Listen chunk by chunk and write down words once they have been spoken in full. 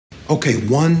Okay,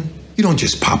 1, you don't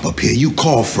just pop up here. You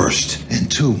call first. And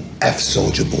 2, F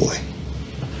Soldier Boy.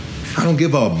 I don't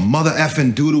give a mother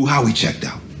effing doodle how he checked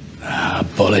out. Ah,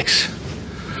 bollocks.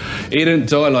 He didn't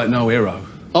die like no hero.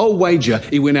 I'll wager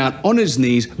he went out on his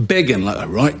knees begging like a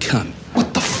right cunt.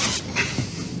 What the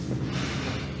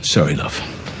Sorry, love.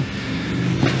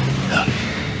 Look,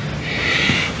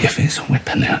 if there's a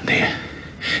weapon out there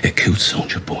that kills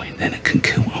Soldier Boy, then it can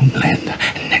kill Homelander,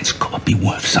 and that's gotta be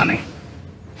worth something.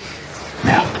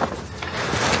 Now,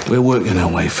 we're working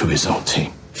our way through his whole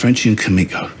team. Frenchie and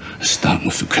Kimiko are starting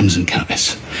with the Crimson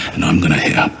Countess, and I'm gonna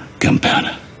hit up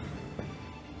Gunpowder.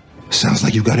 Sounds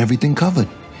like you got everything covered.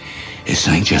 This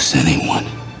ain't just anyone.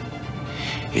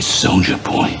 It's Soldier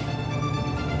Boy.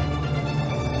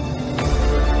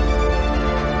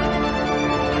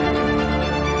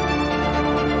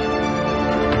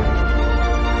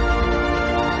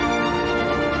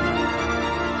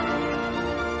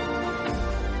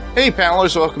 Hey,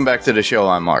 panelists, welcome back to the show.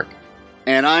 I'm Mark.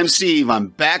 And I'm Steve. I'm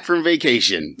back from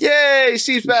vacation. Yay,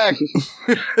 Steve's back.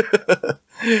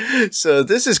 So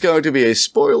this is going to be a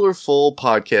spoiler-full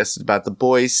podcast about The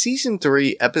Boys Season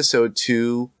 3, Episode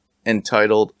 2,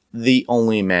 entitled The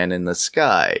Only Man in the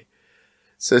Sky.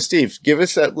 So, Steve, give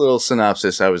us that little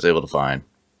synopsis I was able to find.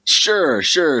 Sure.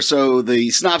 So the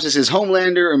synopsis is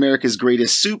Homelander, America's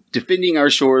greatest soup, defending our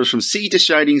shores from sea to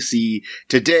shining sea.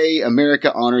 Today,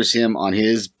 America honors him on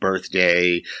his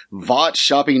birthday. Vought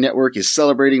Shopping Network is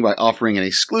celebrating by offering an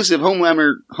exclusive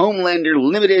Homelander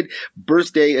limited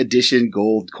birthday edition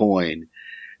gold coin.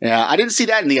 I didn't see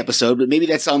that in the episode, but maybe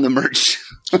that's on the merch.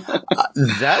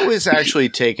 That was actually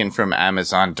taken from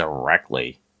Amazon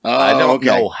directly. I don't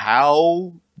know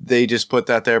how they just put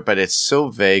that there, but it's so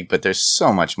vague, but there's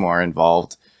so much more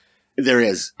involved. There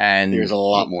is. And there's a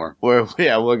lot more. We're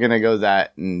going to go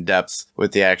that in depth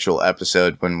with the actual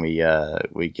episode when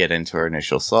we get into our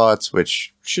initial thoughts,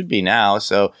 which should be now.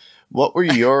 So what were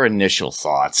your initial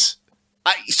thoughts?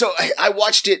 I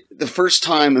watched it the first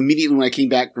time immediately when I came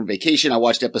back from vacation. I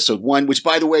watched episode 1, which,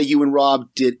 by the way, you and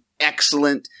Rob did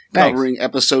excellent covering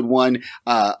episode 1.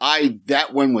 That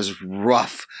one was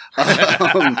rough.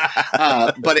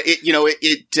 But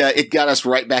it got us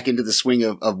right back into the swing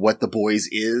of what The Boys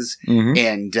is. Mm-hmm.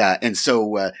 And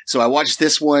so I watched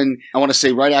this one, I want to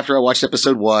say right after I watched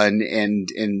episode 1 and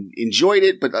enjoyed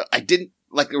it, but I didn't,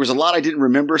 like, there was a lot I didn't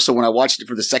remember. So when I watched it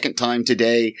for the second time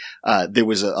today, there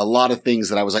was a lot of things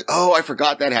that I was like, oh, I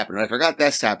forgot that happened. I forgot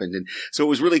this happened. And so it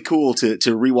was really cool to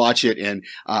rewatch it. And,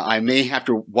 I may have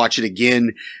to watch it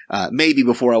again, maybe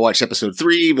before I watch episode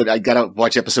 3, but I got to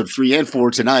watch episode 3 and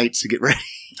 4 tonight to get ready.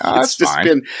 It's just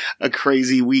been a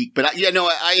crazy week, but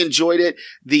I enjoyed it.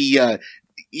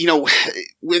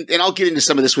 And I'll get into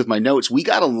some of this with my notes. We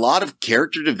got a lot of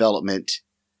character development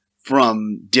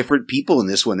from different people in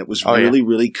this one that was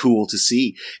really cool to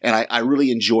see. And I really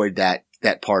enjoyed that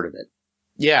part of it.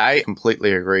 Yeah, I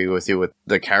completely agree with you with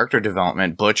the character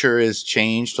development. Butcher has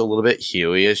changed a little bit.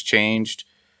 Hughie has changed.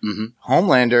 Mm-hmm.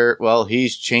 Homelander, well,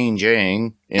 he's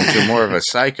changing into more of a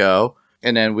psycho.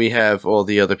 And then we have all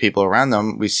the other people around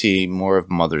them. We see more of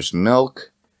Mother's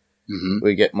Milk. Mm-hmm.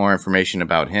 We get more information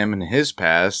about him and his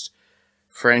past.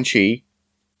 Frenchie,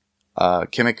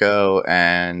 Kimiko,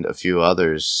 and a few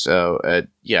others. So, I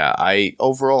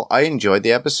enjoyed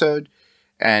the episode,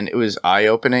 and it was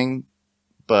eye-opening,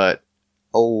 but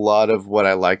a lot of what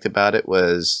I liked about it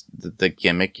was the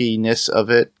gimmickiness of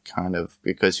it, kind of,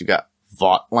 because you got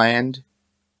Voughtland,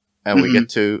 and we get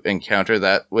to encounter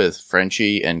that with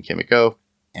Frenchie and Kimiko,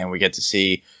 and we get to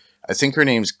see, I think her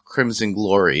name's Crimson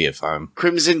Glory,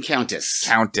 Crimson Countess.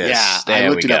 Yeah, I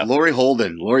looked it up. Lori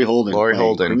Holden.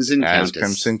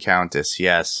 Crimson Countess,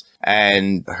 yes.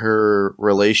 And her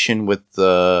relation with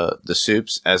the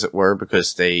Soups, as it were,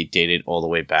 because they dated all the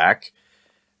way back.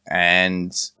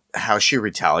 And how she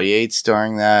retaliates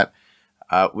during that.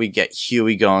 We get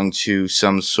Hughie going to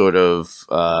some sort of,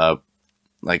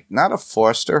 not a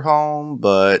foster home,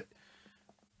 but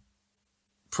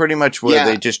pretty much where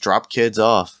they just drop kids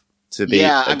off to be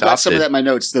adopted. I've got some of that in my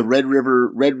notes. The Red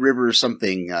River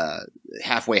something,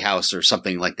 halfway house or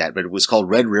something like that, but it was called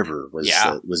Red River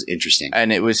was interesting.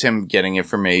 And it was him getting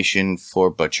information for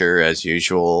Butcher as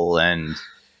usual. And,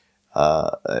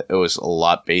 it was a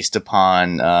lot based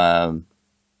upon,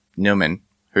 Neumann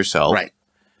herself. Right.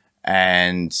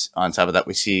 And on top of that,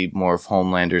 we see more of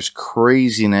Homelander's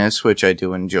craziness, which I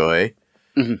do enjoy.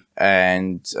 Mm-hmm.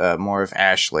 And, more of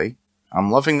Ashley. I'm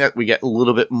loving that we get a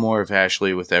little bit more of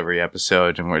Ashley with every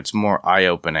episode, and where it's more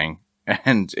eye-opening,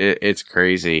 and it's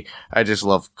crazy. I just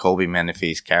love Colby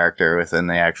Menifee's character within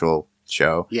the actual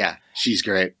show. Yeah, she's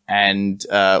great. And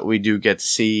we do get to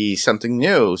see something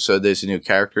new. So there's a new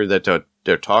character that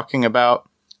they're talking about,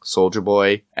 Soldier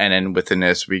Boy, and then within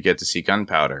this we get to see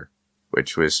Gunpowder,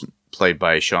 which was played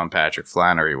by Sean Patrick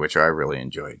Flannery, which I really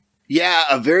enjoyed. Yeah,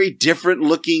 a very different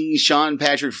looking Sean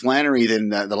Patrick Flannery than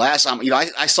the last time.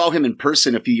 I saw him in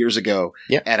person a few years ago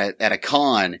at a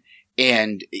con,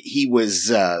 and he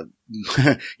was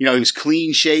he was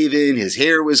clean shaven, his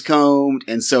hair was combed,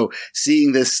 and so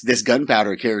seeing this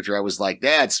Gunpowder character, I was like,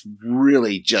 that's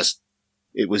really just.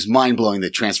 It was mind-blowing, the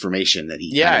transformation that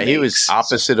he he was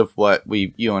opposite of what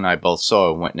you and I both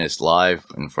saw and witnessed live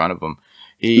in front of him.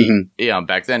 He,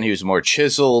 back then he was more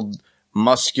chiseled,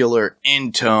 muscular,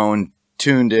 in tone,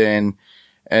 tuned in.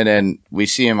 And then we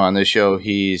see him on this show.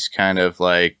 He's kind of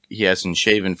like, he hasn't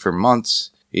shaven for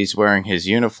months. He's wearing his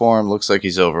uniform. Looks like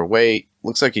he's overweight.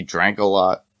 Looks like he drank a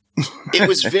lot. It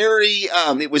was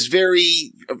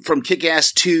very from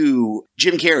Kick-Ass to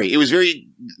Jim Carrey. It was very,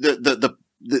 the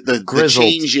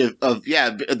change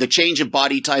the change of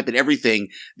body type and everything,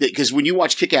 because when you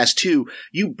watch Kick-Ass 2,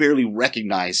 you barely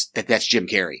recognize that that's Jim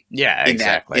Carrey. Yeah,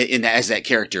 exactly. As that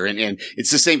character. And it's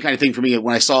the same kind of thing for me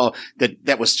when I saw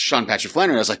that was Sean Patrick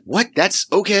Flannery. I was like, what? That's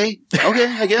okay. Okay,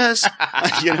 I guess.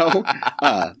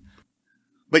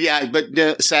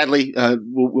 But sadly, we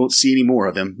won't see any more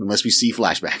of him unless we see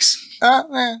flashbacks.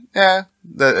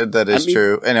 That is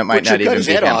true. And it might not even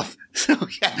be him. Off. So,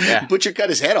 Butcher cut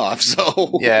his head off.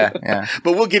 So yeah.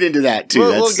 But we'll get into that too.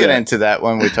 We'll get into that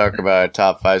when we talk about our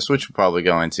top fives, which we'll probably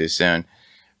go into soon.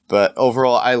 But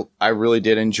overall, I really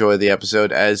did enjoy the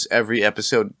episode. As every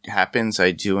episode happens,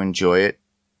 I do enjoy it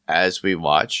as we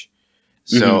watch.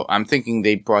 So I'm thinking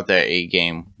they brought their A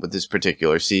game with this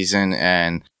particular season,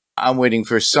 and I'm waiting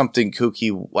for something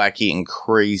kooky, wacky, and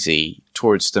crazy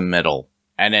towards the middle,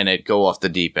 and then it go off the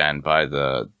deep end by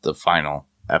the final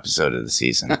episode of the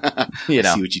season. See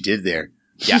what you did there.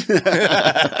 Yeah.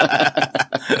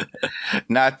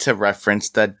 Not to reference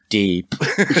the deep.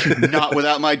 Not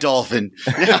without my dolphin.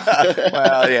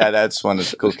 Well, yeah, that's one of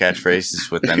the cool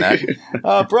catchphrases within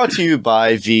that. Brought to you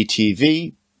by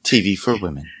VTV, TV for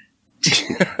Women.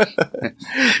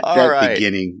 All right.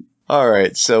 Beginning. All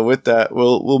right. So with that,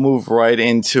 we'll move right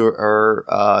into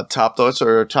our top thoughts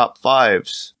or our top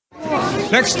fives.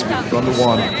 Next, run the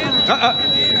one.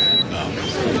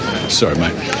 Sorry,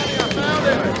 mate.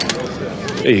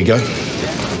 There you go.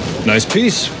 Nice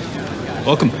piece.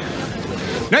 Welcome.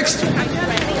 Next.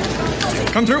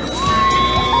 Come through.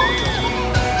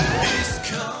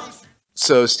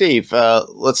 So, Steve,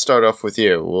 let's start off with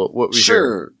you. What was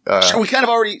Sure. We kind of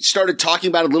already started talking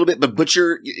about it a little bit, but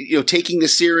Butcher, taking the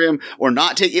serum or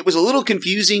not taking it was a little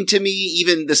confusing to me.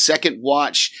 Even the second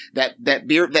watch, that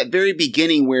very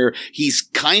beginning where he's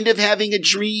kind of having a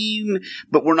dream,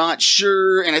 but we're not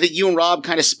sure. And I think you and Rob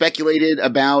kind of speculated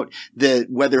about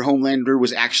whether Homelander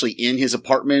was actually in his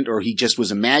apartment or he just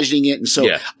was imagining it. And so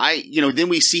then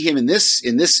we see him in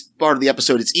this part of the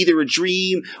episode. It's either a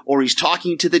dream or he's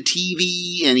talking to the TV.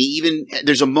 And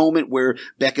there's a moment where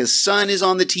Becca's son is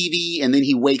on the TV, and then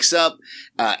he wakes up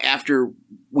after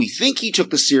we think he took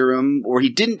the serum, or he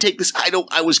didn't take this.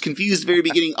 I was confused at the very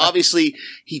beginning. Obviously,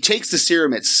 he takes the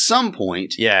serum at some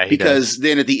point. Yeah, because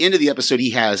then at the end of the episode, he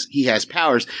has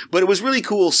powers. But it was really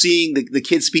cool seeing the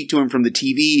kid speak to him from the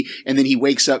TV, and then he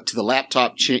wakes up to the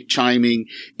laptop chiming,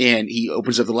 and he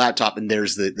opens up the laptop, and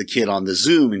there's the kid on the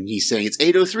Zoom, and he's saying, "It's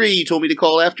 8:03. You told me to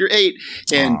call after 8."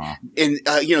 And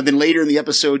then later in the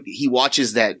episode, he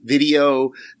watches that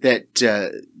video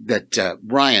that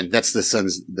Ryan, that's the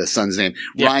son's name.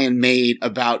 Yep. Ryan made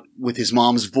with his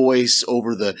mom's voice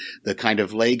over the kind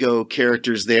of Lego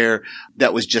characters there.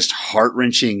 That was just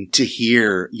heart-wrenching to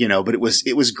hear, but it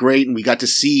was great. And we got to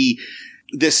see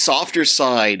this softer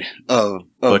side of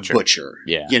Butcher.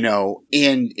 Yeah.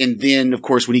 And then of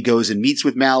course when he goes and meets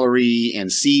with Mallory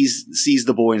and sees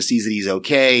the boy and sees that he's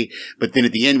okay. But then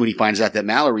at the end when he finds out that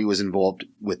Mallory was involved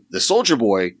with the Soldier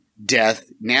Boy death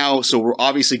now, so we're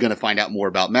obviously going to find out more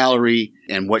about Mallory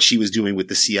and what she was doing with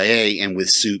the CIA and with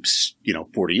Soups,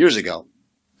 40 years ago.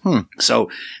 So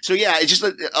yeah, it's just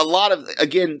a lot of,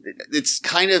 again, it's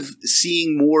kind of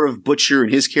seeing more of Butcher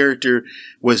and his character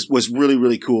was really,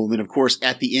 really cool. And then of course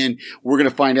at the end, we're going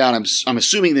to find out, I'm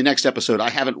assuming the next episode,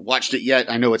 I haven't watched it yet.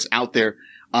 I know it's out there.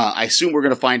 I assume we're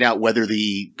going to find out whether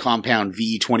the compound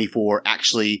V24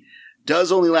 actually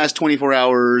does only last 24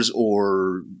 hours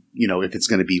or, if it's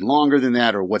going to be longer than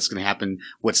that or what's going to happen,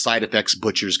 what side effects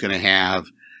Butcher's going to have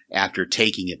after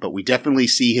taking it. But we definitely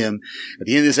see him at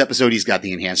the end of this episode. He's got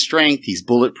the enhanced strength. He's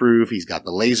bulletproof. He's got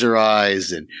the laser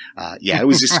eyes. And it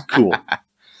was just cool.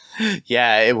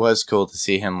 Yeah, it was cool to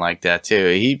see him like that too.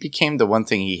 He became the one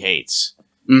thing he hates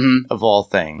of all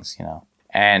things,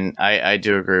 And I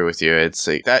do agree with you. It's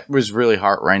like, that was really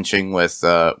heart-wrenching with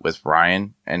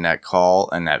Ryan and that call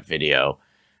and that video.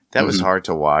 That was hard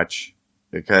to watch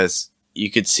because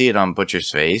you could see it on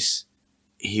Butcher's face.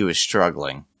 He was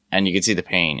struggling, and you could see the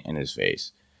pain in his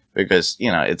face because,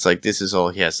 you know, it's like this is all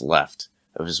he has left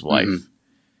of his wife.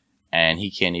 And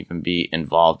he can't even be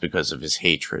involved because of his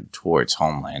hatred towards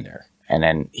Homelander. And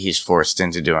then he's forced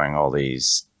into doing all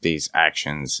these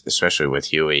actions, especially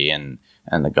with Hughie and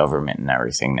the government and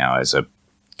everything now as a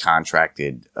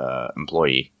contracted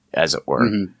employee, as it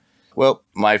were. Well,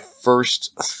 my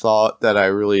first thought that I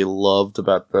really loved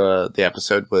about the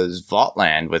episode was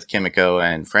Voughtland with Kimiko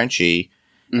and Frenchie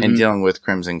and dealing with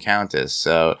Crimson Countess.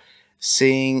 So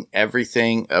seeing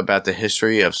everything about the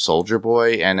history of Soldier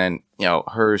Boy and then, you know,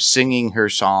 her singing her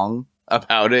song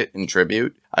about it in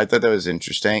tribute, I thought that was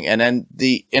interesting. And then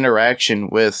the interaction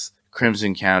with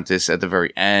Crimson Countess at the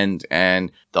very end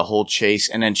and the whole chase.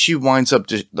 And then she winds up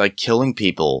just like killing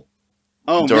people.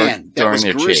 Oh, man, that was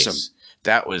gruesome. Chase.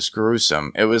 That was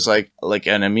gruesome. It was like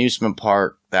an amusement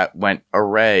park that went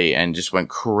array and just went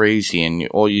crazy, and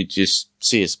all you just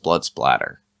see is blood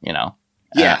splatter, you know?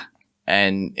 Yeah.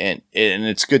 And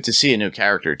it's good to see a new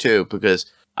character too, because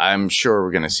I'm sure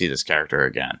we're going to see this character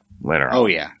again later on. Oh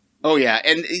yeah. Oh yeah.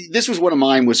 And this was one of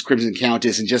mine, was Crimson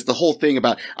Countess, and just the whole thing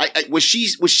about, was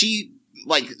she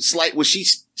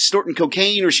snorting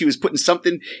cocaine, or she was putting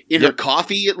something in her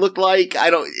coffee? It looked like,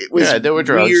 it was there were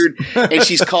drugs. Weird. And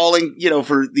she's calling, you know,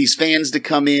 for these fans to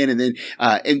come in, and then,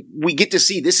 and we get to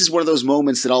see, this is one of those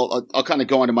moments that I'll kind of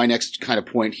go on to my next kind of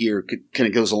point here, kind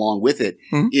of goes along with it,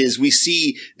 is we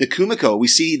see the Kumiko, we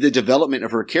see the development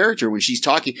of her character when she's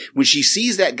talking, when she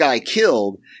sees that guy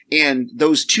killed and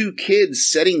those two kids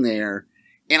sitting there,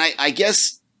 and I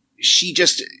guess she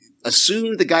just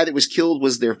assumed the guy that was killed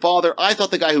was their father. I thought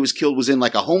the guy who was killed was in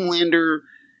like a Homelander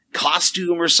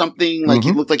costume or something. Like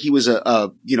he looked like he was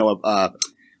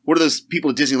what are those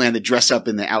people at Disneyland that dress up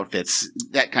in the outfits?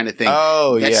 That kind of thing.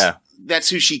 Oh, yeah.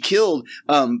 That's who she killed.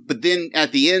 But then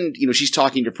at the end, you know, she's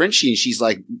talking to Frenchie, and she's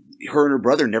like, her and her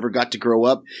brother never got to grow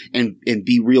up and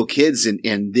be real kids. And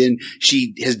then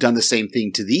she has done the same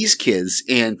thing to these kids.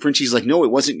 And Frenchie's like, no,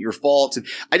 it wasn't your fault. And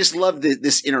I just love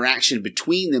this interaction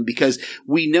between them, because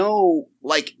we know,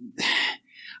 like,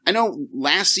 I know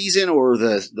last season, or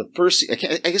the first, I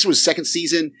guess it was second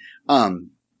season,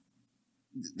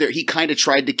 he kind of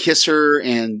tried to kiss her,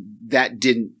 and that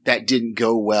didn't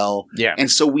go well. Yeah. And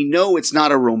so we know it's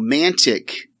not a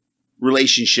romantic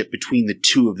relationship between the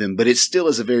two of them, but it still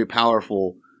is a very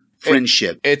powerful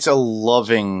friendship. It's a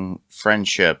loving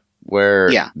friendship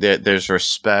where there's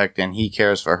respect, and he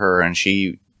cares for her and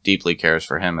she deeply cares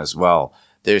for him as well.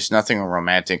 There's nothing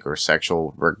romantic or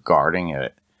sexual regarding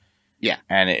it. Yeah.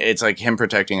 And it's like him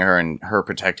protecting her and her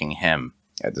protecting him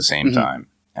at the same time.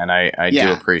 And I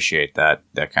do appreciate that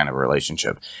kind of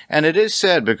relationship. And it is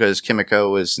sad because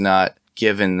Kimiko was not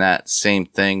given that same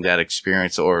thing, that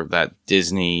experience, or that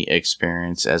Disney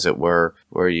experience, as it were,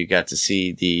 where you got to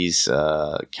see these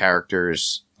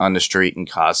characters on the street in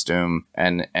costume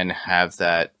and have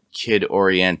that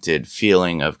kid-oriented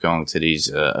feeling of going to these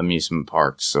amusement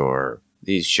parks or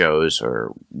these shows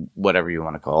or whatever you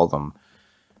want to call them.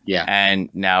 Yeah. And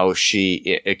now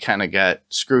it kind of got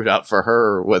screwed up for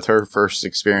her with her first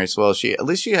experience. Well, at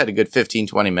least she had a good 15,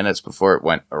 20 minutes before it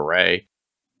went array.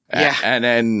 Yeah. And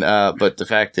then, but the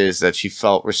fact is that she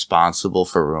felt responsible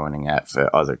for ruining that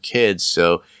for other kids.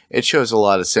 So it shows a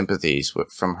lot of sympathies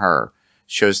from her.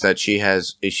 Shows that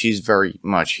she's very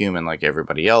much human like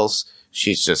everybody else.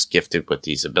 She's just gifted with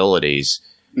these abilities.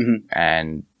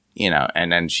 And,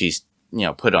 and then she's,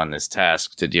 put on this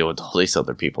task to deal with all these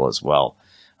other people as well.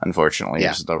 Unfortunately, it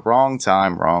was the wrong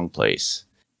time, wrong place.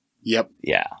 Yep.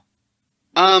 Yeah.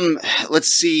 Let's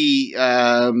see.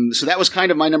 So that was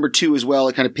kind of my number 2 as well.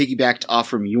 It kind of piggybacked off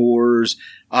from yours.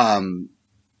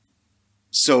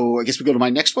 So I guess we go to my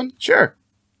next one. Sure.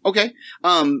 Okay.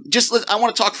 I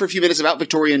want to talk for a few minutes about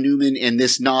Victoria Neumann and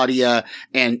this Nadia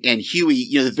and Hughie.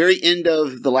 The very end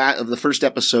of the first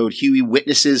episode, Hughie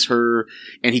witnesses her,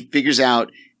 and he figures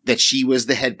out that she was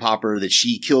the head popper, that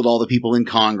she killed all the people in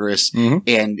Congress.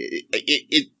 And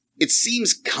it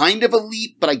seems kind of a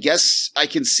leap, but I guess I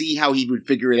can see how he would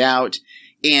figure it out.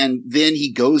 And then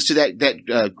he goes to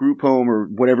that group home or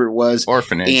whatever it was.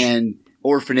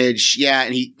 Orphanage. Yeah.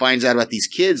 And he finds out about these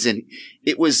kids. And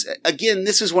it was, again,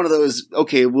 this is one of those,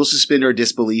 okay, we'll suspend our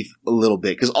disbelief a little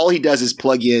bit, because all he does is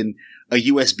plug in a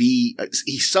USB.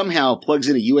 He somehow plugs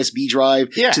in a USB drive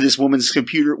to this woman's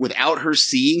computer without her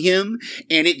seeing him,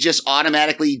 and it just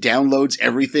automatically downloads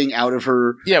everything out of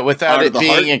her. Yeah, without it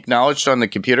being acknowledged on the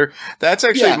computer. That's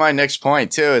actually my next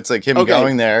point too. It's like him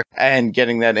going there and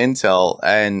getting that intel,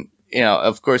 and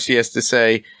of course he has to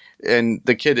say. And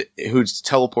the kid who's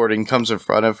teleporting comes in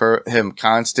front of him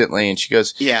constantly, and he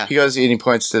goes, and he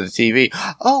points to the TV.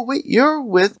 Oh, wait, you're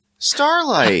with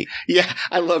Starlight. Yeah,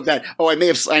 I love that. Oh, I may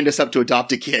have signed us up to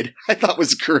adopt a kid. I thought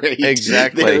was great.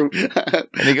 Exactly. And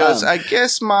he goes, I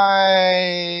guess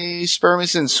my sperm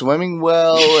isn't swimming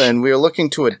well, and we're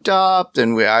looking to adopt,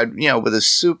 and with a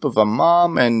soup of a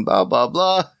mom, and blah, blah,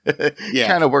 blah.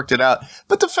 Kind of worked it out.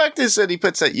 But the fact is that he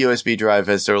puts that USB drive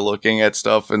as they're looking at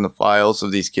stuff in the files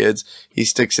of these kids. He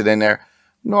sticks it in there.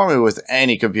 Normally with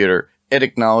any computer, it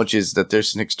acknowledges that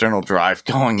there's an external drive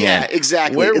going in. Yeah,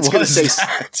 exactly. Where it's was gonna say,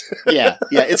 that?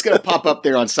 It's going to pop up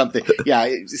there on something.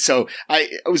 Yeah, so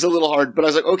it was a little hard, but I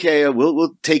was like, okay,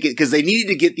 we'll take it, because they needed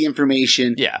to get the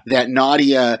information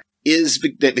that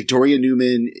that Victoria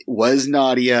Neumann was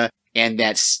Nadia, and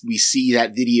we see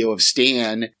that video of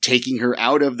Stan taking her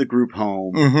out of the group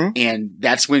home. And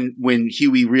that's when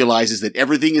Hughie realizes that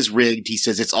everything is rigged. He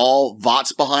says it's all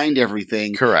Vought's behind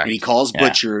everything. Correct. And he calls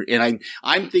Butcher. And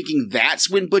I'm thinking that's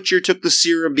when Butcher took the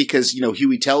serum, because,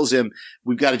 Hughie tells him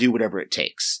we've got to do whatever it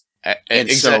takes.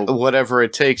 And so whatever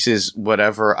it takes is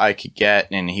whatever I could get.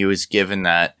 And he was given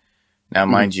that. Now,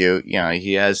 mind you,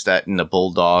 he has that in the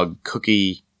Bulldog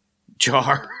cookie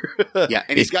jar.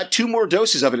 And he's got 2 more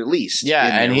doses of it at least.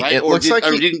 And right? It looks like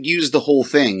he didn't use the whole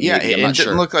thing. Yeah, maybe, it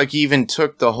didn't look like he even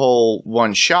took the whole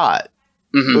one shot.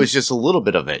 It was just a little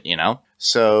bit of it,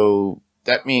 So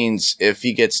that means if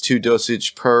he gets 2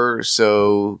 dosage per,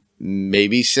 so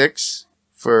maybe 6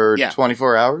 for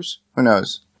 24 hours. Who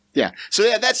knows? Yeah. So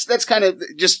that's kind of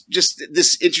just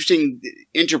this interesting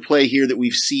interplay here that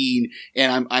we've seen,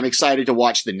 and I'm excited to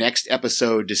watch the next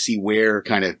episode to see where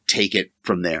kind of take it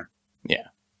from there. Yeah.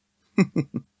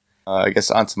 I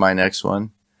guess on to my next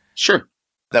one. Sure.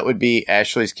 That would be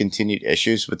Ashley's continued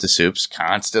issues with the soups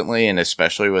constantly, and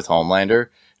especially with Homelander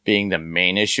being the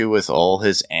main issue with all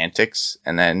his antics.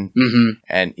 And then,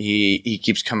 and he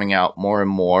keeps coming out more and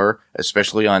more,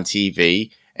 especially on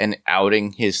TV, and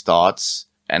outing his thoughts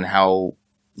and how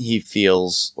he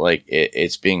feels like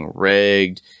it's being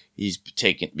rigged. He's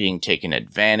being taken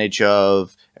advantage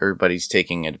of. Everybody's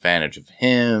taking advantage of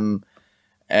him.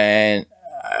 And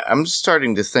I'm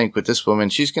starting to think with this woman,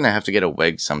 she's going to have to get a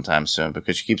wig sometime soon,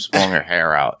 because she keeps pulling her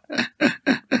hair out.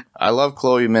 I love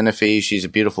Chloe Menifee. She's a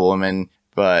beautiful woman,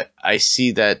 but I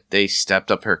see that they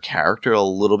stepped up her character a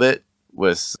little bit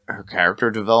with her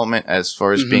character development as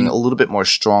far as being a little bit more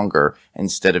stronger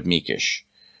instead of meekish,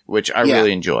 which I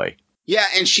really enjoy. Yeah,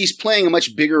 and she's playing a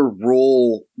much bigger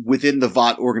role within the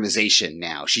Vought organization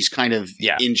now. She's kind of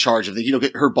in charge of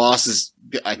her boss is,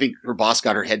 I think her boss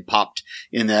got her head popped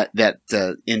in that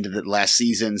end of the last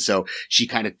season. So she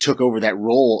kind of took over that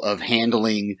role of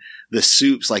handling the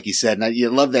soups, like you said. And you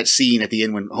love that scene at the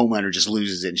end when Homelander just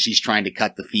loses it and she's trying to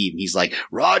cut the feed. And he's like,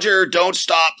 Roger, don't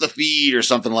stop the feed, or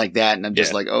something like that. And I'm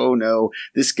just like, oh no,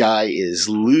 this guy is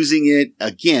losing it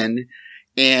again.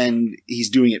 And he's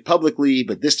doing it publicly,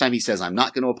 but this time he says, I'm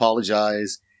not going to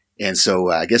apologize. And so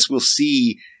I guess we'll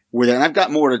see where that, and I've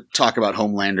got more to talk about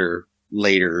Homelander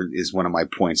later, is one of my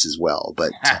points as well.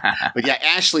 But yeah,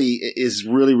 Ashley is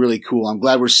really, really cool. I'm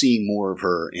glad we're seeing more of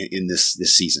her in this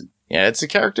season. Yeah, it's a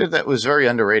character that was very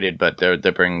underrated, but they're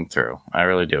bringing through. I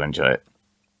really do enjoy it.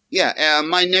 Yeah,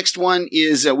 my next one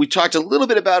is, we talked a little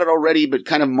bit about it already, but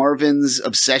kind of Marvin's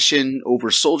obsession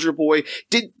over Soldier Boy.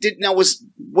 Did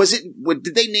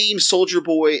they name Soldier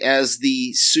Boy as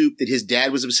the soup that his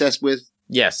dad was obsessed with?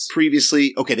 Yes.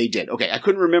 Previously? Okay, they did. Okay, I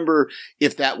couldn't remember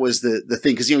if that was the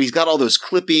thing, because, he's got all those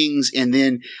clippings, and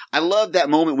then I love that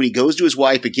moment when he goes to his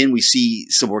wife. Again, we see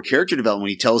some more character development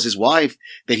when he tells his wife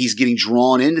that he's getting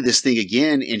drawn into this thing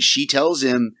again, and she tells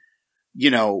him,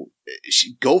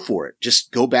 go for it.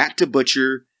 Just go back to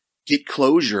Butcher, get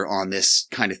closure on this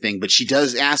kind of thing. But she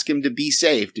does ask him to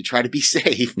try to be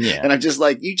safe. Yeah. And I'm just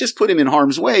like, you just put him in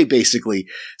harm's way, basically.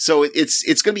 So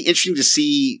it's going to be interesting to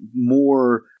see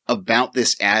more about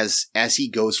this as he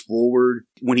goes forward,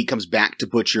 when he comes back to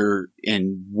Butcher,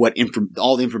 and what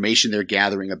all the information they're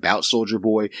gathering about Soldier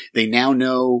Boy. They now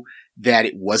know that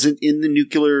it wasn't in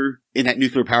that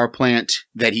nuclear power plant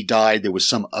that he died. There was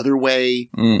some other way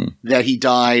that he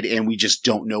died, and we just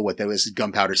don't know what that was.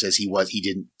 Gunpowder says he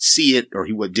didn't see it, or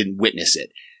he didn't witness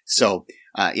it. So,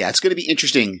 it's going to be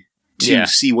interesting to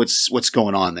see what's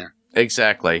going on there.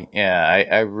 Exactly. Yeah,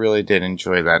 I really did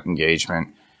enjoy that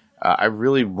engagement. I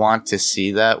really want to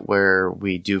see that where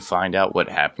we do find out what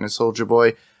happened to Soldier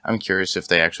Boy. I'm curious if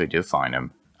they actually do find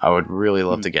him. I would really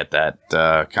love to get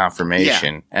that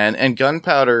confirmation. Yeah. And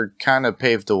Gunpowder kind of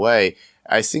paved the way.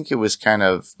 I think it was kind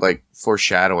of like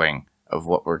foreshadowing of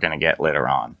what we're going to get later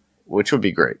on, which would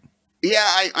be great. Yeah,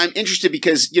 I'm interested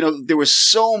because, there was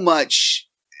so much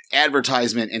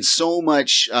advertisement and so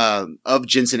much of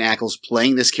Jensen Ackles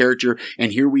playing this character,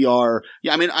 and here we are.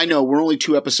 Yeah, I mean, I know we're only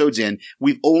 2 episodes in.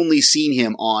 We've only seen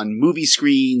him on movie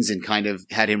screens and kind of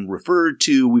had him referred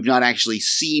to. We've not actually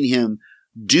seen him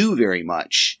do very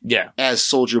much as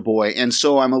Soldier Boy. And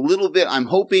so I'm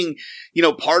hoping,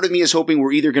 part of me is hoping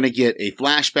we're either going to get a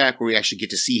flashback where we actually get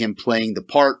to see him playing the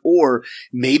part, or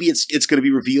maybe it's going to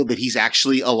be revealed that he's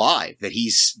actually alive, that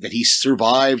he's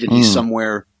survived and he's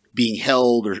somewhere being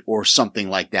held or something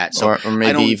like that. So or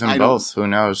maybe even both. Who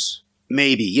knows?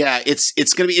 Maybe. Yeah. It's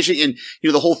going to be interesting.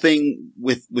 And, the whole thing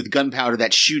with Gunpowder,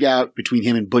 that shootout between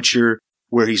him and Butcher,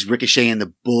 where he's ricocheting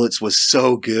the bullets, was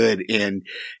so good. And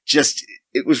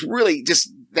it was really just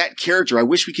that character. I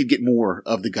wish we could get more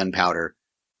of the Gunpowder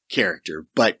character,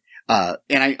 but,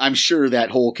 and I'm sure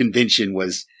that whole convention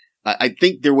was, I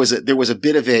think there was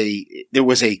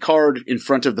a card in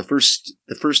front of the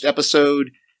first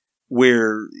episode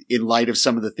where, in light of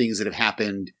some of the things that have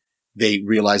happened, they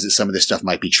realized that some of this stuff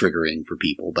might be triggering for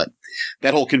people. But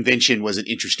that whole convention was an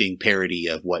interesting parody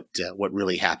of what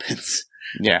really happens.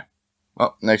 Yeah.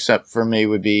 Well, next up for me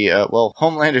would be,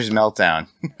 Homelander's meltdown.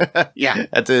 Yeah.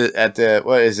 At the,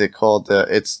 what is it called?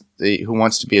 It's the Who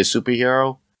Wants to Be a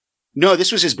Superhero? No,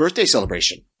 this was his birthday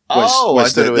celebration. I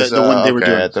thought it was the one they were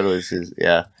doing. I thought it was his,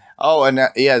 yeah. Oh, and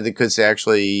because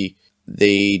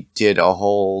they did a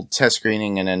whole test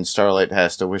screening, and then Starlight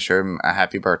has to wish her a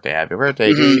happy birthday. Happy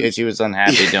birthday. Mm-hmm. She was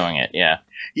unhappy doing it. Yeah.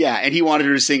 Yeah. And he wanted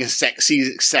her to sing a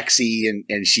sexy,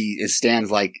 and she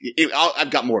stands like,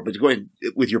 I've got more, but go ahead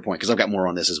with your point, because I've got more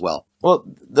on this as well. Well,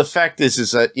 the fact is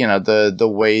that, the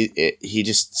way he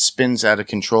just spins out of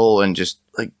control and just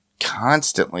like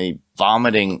constantly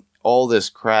vomiting all this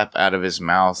crap out of his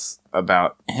mouth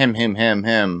about him.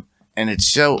 And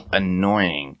it's so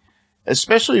annoying.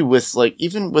 Especially with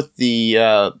even with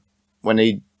the when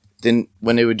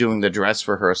they were doing the dress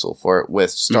rehearsal for it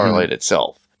with Starlight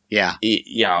itself. Yeah.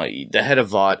 The head of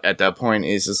Vought at that point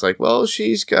is just like, well,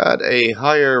 she's got a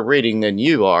higher rating than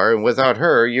you are, and without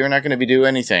her, you're not going to be doing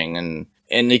anything.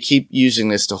 And they keep using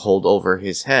this to hold over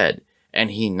his head, and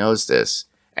he knows this,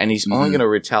 and he's only going to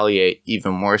retaliate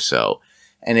even more so.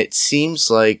 And it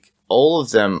seems like all of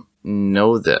them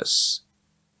know this,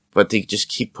 but they just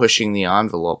keep pushing the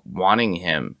envelope, wanting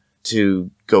him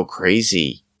to go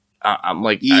crazy. I'm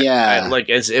like, like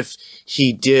as if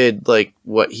he did like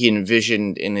what he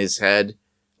envisioned in his head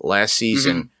last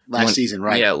season. Last season,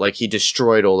 right? Yeah, like he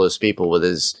destroyed all those people with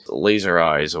his laser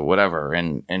eyes or whatever,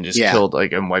 and just killed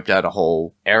and wiped out a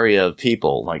whole area of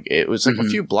people. Like it was like a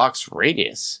few blocks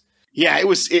radius. Yeah, it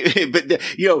was. But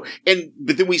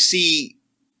then we see.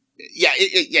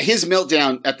 His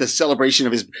meltdown at the celebration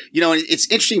of his, and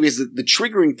it's interesting because the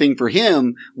triggering thing for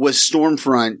him was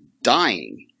Stormfront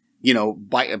dying,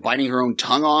 biting her own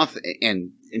tongue off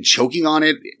and choking on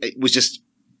it. It was just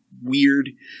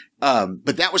weird.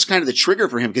 But that was kind of the trigger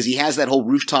for him because he has that whole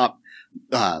rooftop,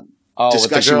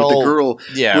 discussion with the girl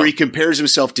where he compares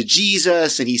himself to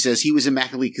Jesus, and he says he was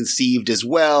immaculately conceived as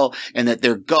well, and that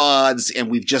they're gods, and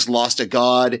we've just lost a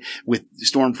god with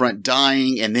Stormfront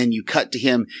dying. And then you cut to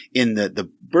him in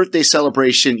the birthday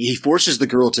celebration. He forces the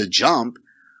girl to jump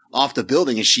off the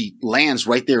building, and she lands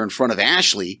right there in front of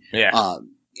Ashley. Yeah.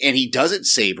 And he doesn't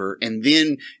save her. And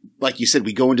then, like you said,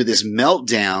 we go into this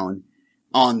meltdown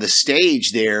on the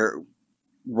stage there,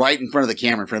 right in front of the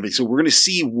camera in front of me. So we're going to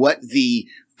see what the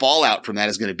fallout from that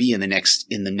is going to be in the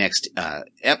next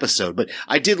episode. But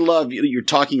I did love you're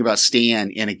talking about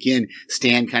Stan, and again,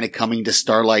 Stan kind of coming to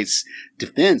Starlight's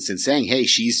defense and saying, "Hey,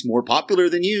 she's more popular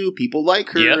than you. People like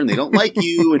her, and they don't like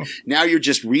you." And now you're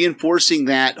just reinforcing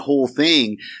that whole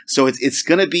thing. So it's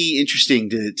going to be interesting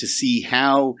to see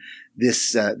how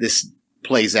this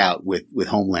plays out with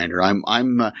Homelander.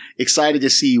 I'm excited to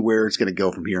see where it's going to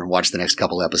go from here and watch the next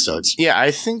couple episodes. Yeah,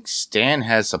 I think Stan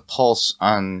has a pulse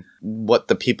on what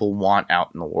the people want out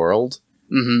in the world,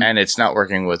 and it's not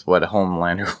working with what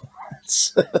Homelander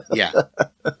wants. Yeah.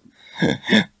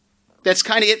 That's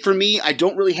kind of it for me. I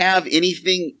don't really have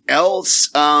anything else.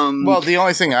 Well, the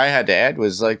only thing I had to add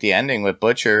was like the ending with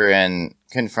Butcher and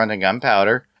confronting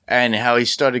Gunpowder and how he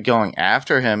started going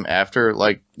after him after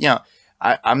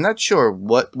I'm not sure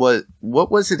what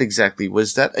was it exactly.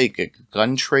 Was that a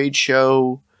gun trade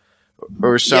show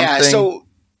or something? Yeah, so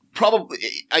Probably,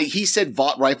 he said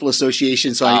Vought Rifle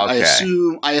Association, so I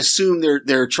assume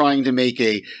they're trying to make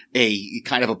a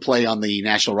kind of a play on the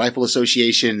National Rifle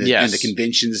Association and the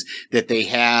conventions that they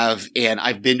have. And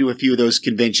I've been to a few of those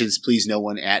conventions. Please, no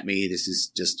one at me. This is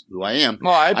just who I am.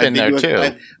 Well, I've been there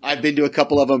too. I've been to a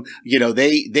couple of them. You know,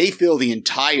 they fill the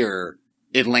entire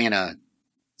Atlanta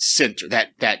center,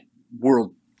 that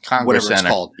world. Congress whatever Center. It's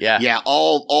called. Yeah.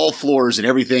 All floors and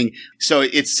everything. So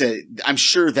it's, I'm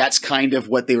sure that's kind of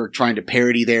what they were trying to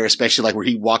parody there, especially like where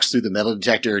he walks through the metal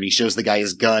detector and he shows the guy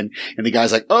his gun and the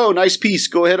guy's like, "Oh, nice piece.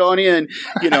 Go ahead on in,"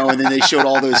 you know, and then they showed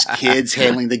all those kids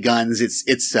handling the guns.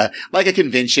 It's like a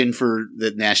convention for the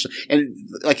national. And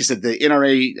like I said, the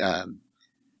NRA,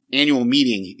 annual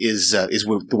meeting is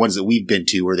the ones that we've been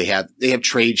to where they have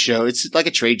trade show. It's like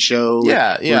a trade show.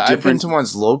 Yeah. I've been to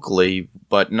ones locally,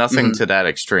 but nothing to that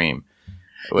extreme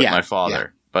with my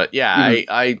father. Yeah. But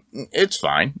I it's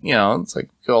fine. You know, it's like,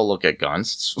 go look at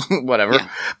guns, whatever. Yeah.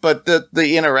 But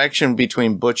the interaction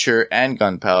between Butcher and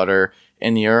Gunpowder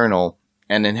in the urinal,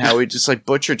 and then how he just like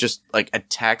Butcher just like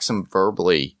attacks him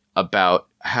verbally about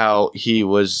how he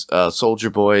was Soldier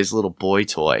Boy's little boy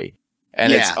toy.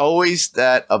 And it's always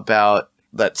that about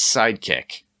that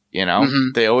sidekick, you know?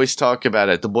 They always talk about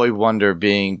it. The Boy Wonder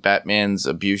being Batman's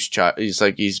abuse child.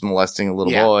 He's molesting a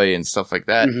little boy and stuff like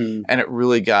that. And it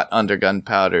really got under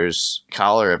Gunpowder's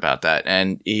collar about that.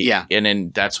 And and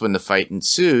then that's when the fight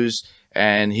ensues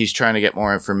and he's trying to get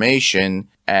more information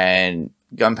and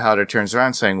Gunpowder turns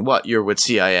around saying, "What, you're with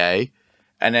CIA?"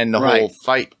 And then the whole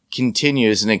fight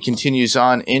continues and it continues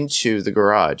on into the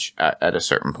garage at a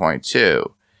certain point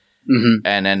too.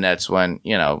 And then that's when,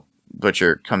 you know,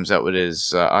 Butcher comes out with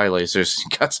his eye lasers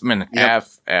and cuts him in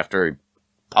half after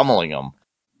pummeling him.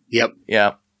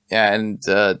 Yeah. And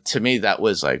to me, that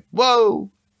was like, whoa.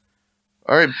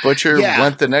 All right, Butcher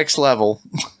went the next level.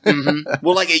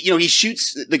 Well, like, you know,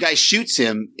 the guy shoots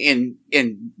him and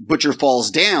Butcher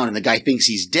falls down and the guy thinks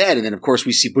he's dead. And then, of course,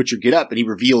 we see Butcher get up and he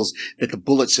reveals that the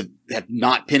bullets have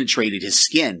not penetrated his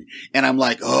skin. And I'm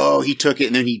like, oh, he took it.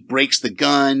 And then he breaks the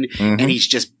gun and he's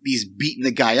beating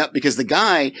the guy up because the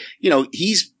guy, you know,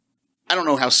 I don't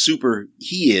know how super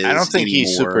he is. I don't think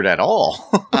he's supered at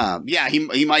all.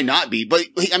 He might not be, but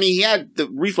he had the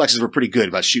reflexes were pretty good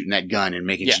about shooting that gun and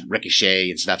making ricochet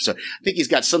and stuff. So I think he's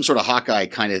got some sort of Hawkeye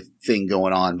kind of thing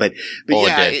going on. But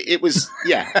it was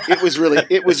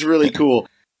really cool.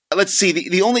 Let's see.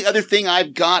 The only other thing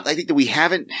I've got, I think that we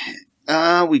haven't,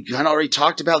 we kind of already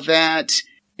talked about that.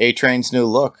 A-Train's new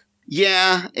look.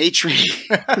 Yeah, A-Train.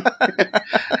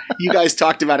 You guys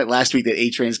talked about it last week that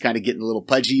A-Train's kind of getting a little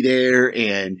pudgy there.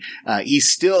 And he's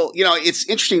still, you know, it's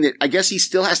interesting that I guess he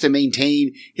still has to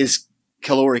maintain his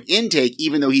caloric intake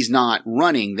even though he's not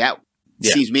running. That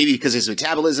seems maybe because his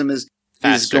metabolism is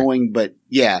going, but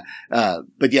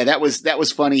that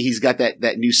was funny. He's got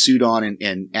that new suit on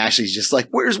and Ashley's just like,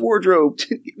 "Where's wardrobe?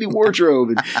 Give me wardrobe."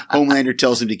 And Homelander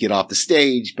tells him to get off the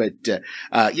stage. But,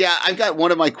 I've got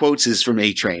one of my quotes is from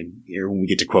A-Train here when we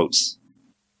get to quotes.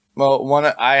 Well,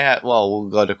 we'll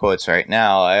go to quotes right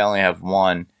now. I only have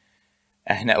one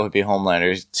and that would be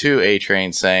Homelander's to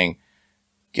A-Train saying,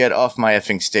 "Get off my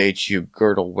effing stage, you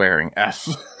girdle wearing F."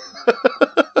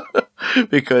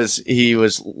 Because he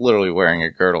was literally wearing a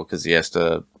girdle because he has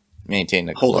to maintain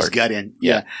the hold his gut in.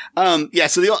 Yeah.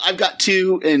 So I've got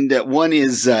two, and one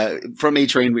is from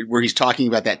A-Train where he's talking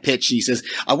about that pitch. And he says,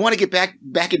 "I want to get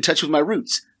back in touch with my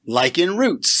roots, like in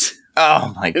Roots."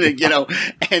 Oh my God. You know,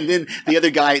 and then the other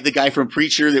guy, the guy from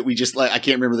Preacher that we just like, I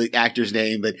can't remember the actor's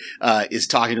name, but is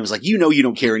talking to him, was like, "You know, you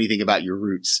don't care anything about your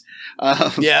roots."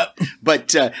 Yeah. But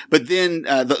then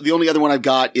the only other one I've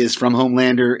got is from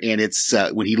Homelander, and it's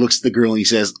when he looks at the girl and he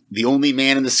says, "The only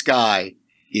man in the sky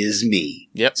is me."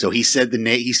 Yep. So he said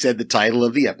the title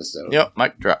of the episode. Yep.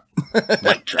 Mic drop.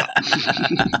 Mic drop.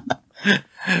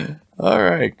 All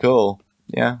right. Cool.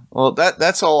 Yeah. Well,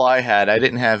 that's all I had. I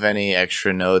didn't have any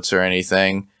extra notes or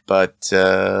anything, but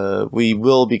we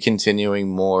will be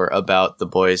continuing more about the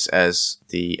boys as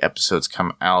the episodes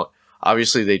come out.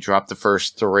 Obviously, they dropped the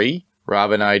first 3.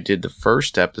 Rob and I did the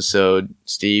first episode.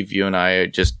 Steve, you and I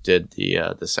just did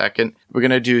the second. We're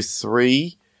gonna do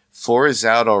 3. 4 is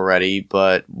out already,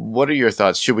 but what are your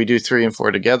thoughts? Should we do 3 and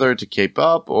 4 together to keep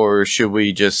up, or should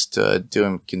we just do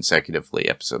them consecutively,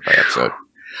 episode by episode?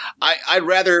 I'd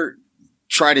rather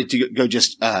try to go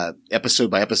just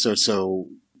episode by episode. So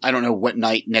I don't know what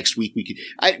night next week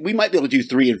we might be able to do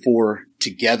 3 and 4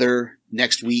 together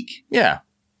next week. Yeah.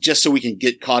 Just so we can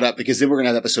get caught up, because then we're going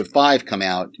to have episode 5 come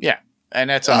out. Yeah. And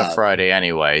that's on a Friday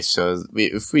anyway. So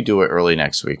if we do it early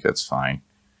next week, that's fine.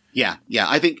 Yeah.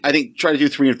 I think try to do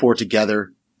 3 and 4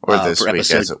 together. Or this for week,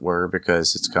 episode. as it were,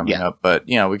 because it's coming Yeah. up. But,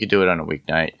 we could do it on a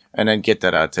weeknight and then get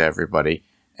that out to everybody.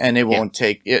 And it won't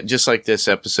take, just like this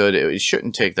episode, it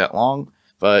shouldn't take that long.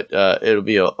 But it'll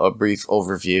be a brief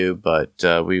overview. But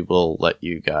we will let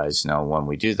you guys know when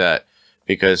we do that.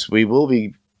 Because we will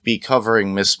be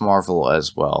covering Miss Marvel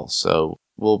as well. So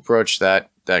we'll broach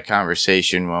that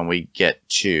conversation when we get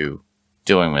to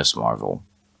doing Miss Marvel.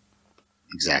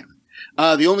 Exactly.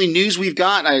 The only news we've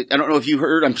got, I don't know if you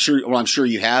heard, I'm sure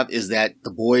you have, is that The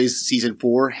Boys season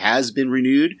 4 has been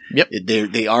renewed. Yep.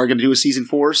 They are going to do a season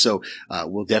 4, so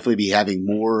we'll definitely be having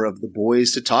more of The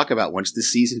Boys to talk about once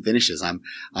this season finishes. I'm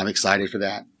excited for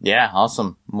that. Yeah,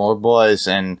 awesome. More boys,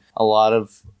 and a lot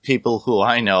of people who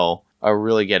I know are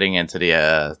really getting into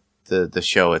the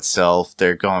show itself.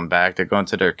 They're going back. They're going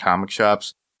to their comic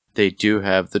shops. They do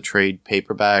have the trade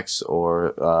paperbacks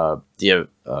or the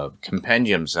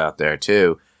compendiums out there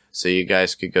too, so you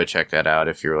guys could go check that out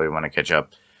if you really want to catch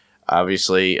up.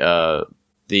 Obviously,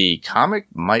 the comic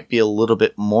might be a little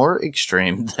bit more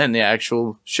extreme than the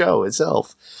actual show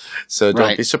itself, so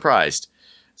don't be surprised.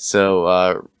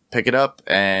 So pick it up,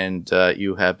 and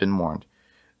you have been warned.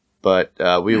 But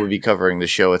we will be covering the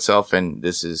show itself, and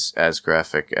this is as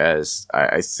graphic as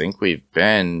I think we've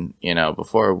been.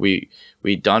 Before we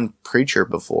done Preacher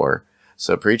before,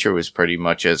 so Preacher was pretty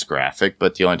much as graphic,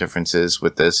 but the only difference is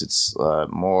with this, it's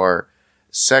more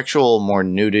sexual, more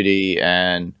nudity,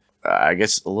 and I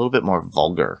guess a little bit more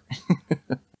vulgar.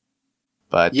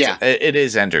 But it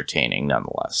is entertaining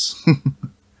nonetheless.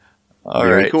 All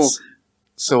Very right, cool.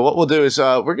 So what we'll do is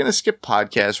we're going to skip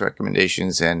podcast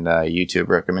recommendations and YouTube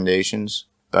recommendations,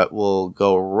 but we'll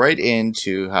go right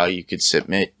into how you could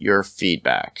submit your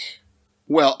feedback.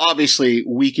 Well, obviously,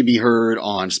 we can be heard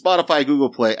on Spotify, Google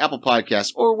Play, Apple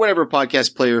Podcasts, or whatever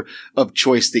podcast player of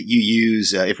choice that you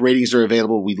use. If ratings are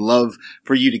available, we'd love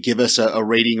for you to give us a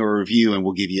rating or a review, and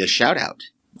we'll give you a shout-out.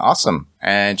 Awesome.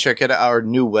 And check out our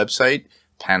new website,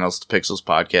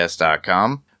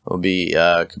 panelstopixelspodcast.com. We'll be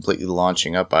completely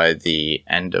launching up by the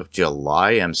end of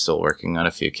July. I'm still working on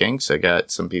a few kinks. I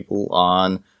got some people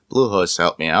on Bluehost to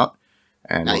help me out,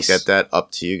 and Nice. We'll get that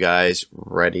up to you guys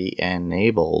ready and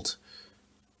enabled.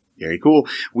 Very cool.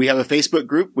 We have a Facebook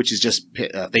group, which is just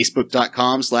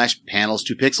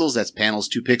facebook.com/panels2pixels. That's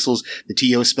panels2pixels. The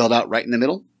TO is spelled out right in the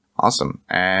middle. Awesome.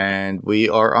 And we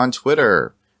are on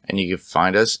Twitter, and you can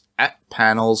find us at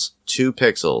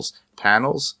panels2pixels.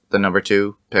 Panels, the number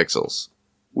 2 pixels.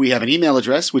 We have an email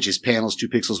address, which is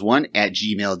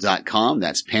panels2pixels1@gmail.com.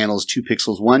 That's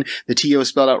panels2pixels1. The TO is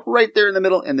spelled out right there in the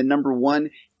middle, and the number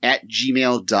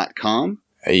 1@gmail.com.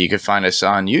 You can find us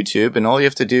on YouTube, and all you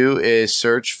have to do is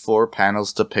search for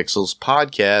Panels to Pixels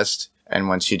podcast. And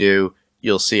once you do,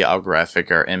 you'll see our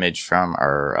graphic, our image from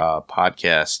our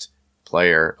podcast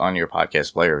player on your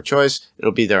podcast player of choice.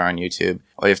 It'll be there on YouTube.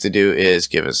 All you have to do is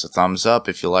give us a thumbs up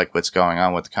if you like what's going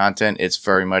on with the content. It's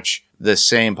very much the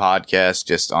same podcast,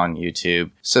 just on YouTube.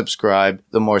 Subscribe.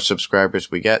 The more subscribers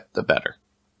we get, the better.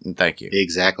 And thank you.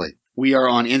 Exactly. We are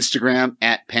on Instagram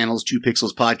at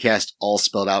Panels2Pixels Podcast, all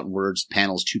spelled out in words,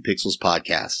 Panels2Pixels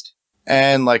Podcast.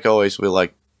 And like always, we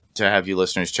like to have you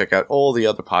listeners check out all the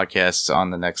other podcasts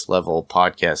on the Next Level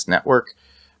Podcast Network.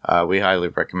 We highly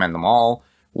recommend them all.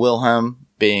 Wilhelm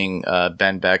being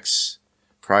Ben Beck's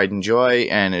pride and joy,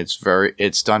 and it's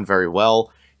done very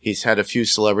well. He's had a few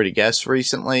celebrity guests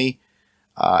recently.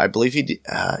 I believe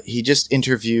he just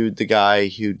interviewed the guy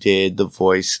who did the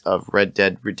voice of Red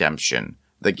Dead Redemption,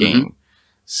 the game. Mm-hmm.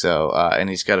 So, and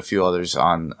he's got a few others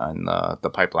on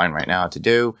the pipeline right now to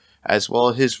do, as well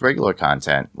as his regular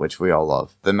content, which we all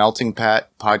love. The Melting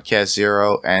Pat, Podcast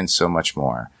Zero, and so much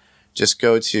more. Just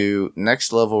go to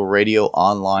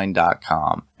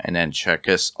nextlevelradioonline.com and then check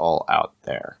us all out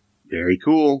there. Very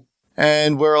cool.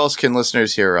 And where else can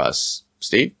listeners hear us?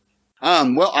 Steve?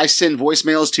 Well, I send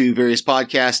voicemails to various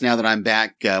podcasts now that I'm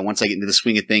back. Once I get into the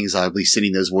swing of things, I'll be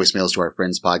sending those voicemails to our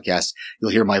friends' podcasts.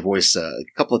 You'll hear my voice a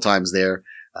couple of times there,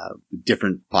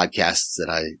 different podcasts that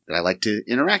I like to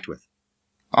interact with.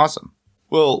 Awesome.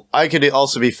 Well, I could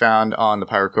also be found on the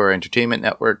Pyrocore Entertainment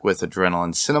Network with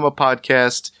Adrenaline Cinema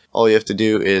Podcast. All you have to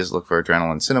do is look for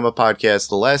Adrenaline Cinema Podcast.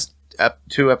 The last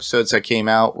 2 episodes that came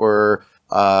out were,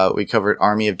 we covered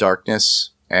Army of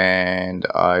Darkness, and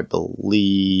I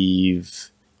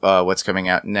believe what's coming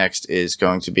out next is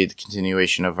going to be the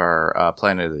continuation of our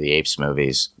Planet of the Apes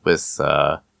movies with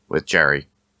Jerry.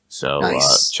 So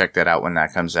nice. Check that out when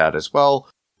that comes out as well.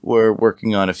 We're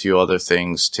working on a few other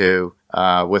things too.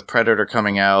 With Predator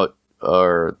coming out,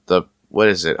 or what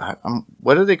is it?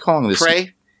 What are they calling this?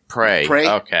 Prey.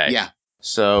 Okay. Yeah.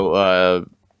 So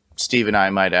Steve and I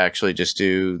might actually just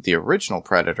do the original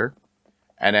Predator,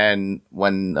 And then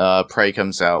when Prey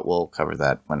comes out, we'll cover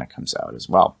that when it comes out as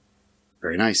well.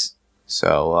 Very nice.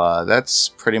 So that's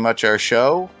pretty much our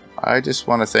show. I just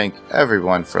want to thank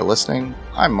everyone for listening.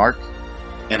 I'm Mark.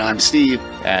 And I'm Steve.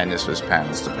 And this was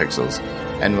Panels to Pixels.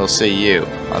 And we'll see you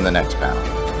on the next panel.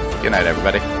 Good night,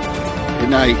 everybody. Good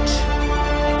night.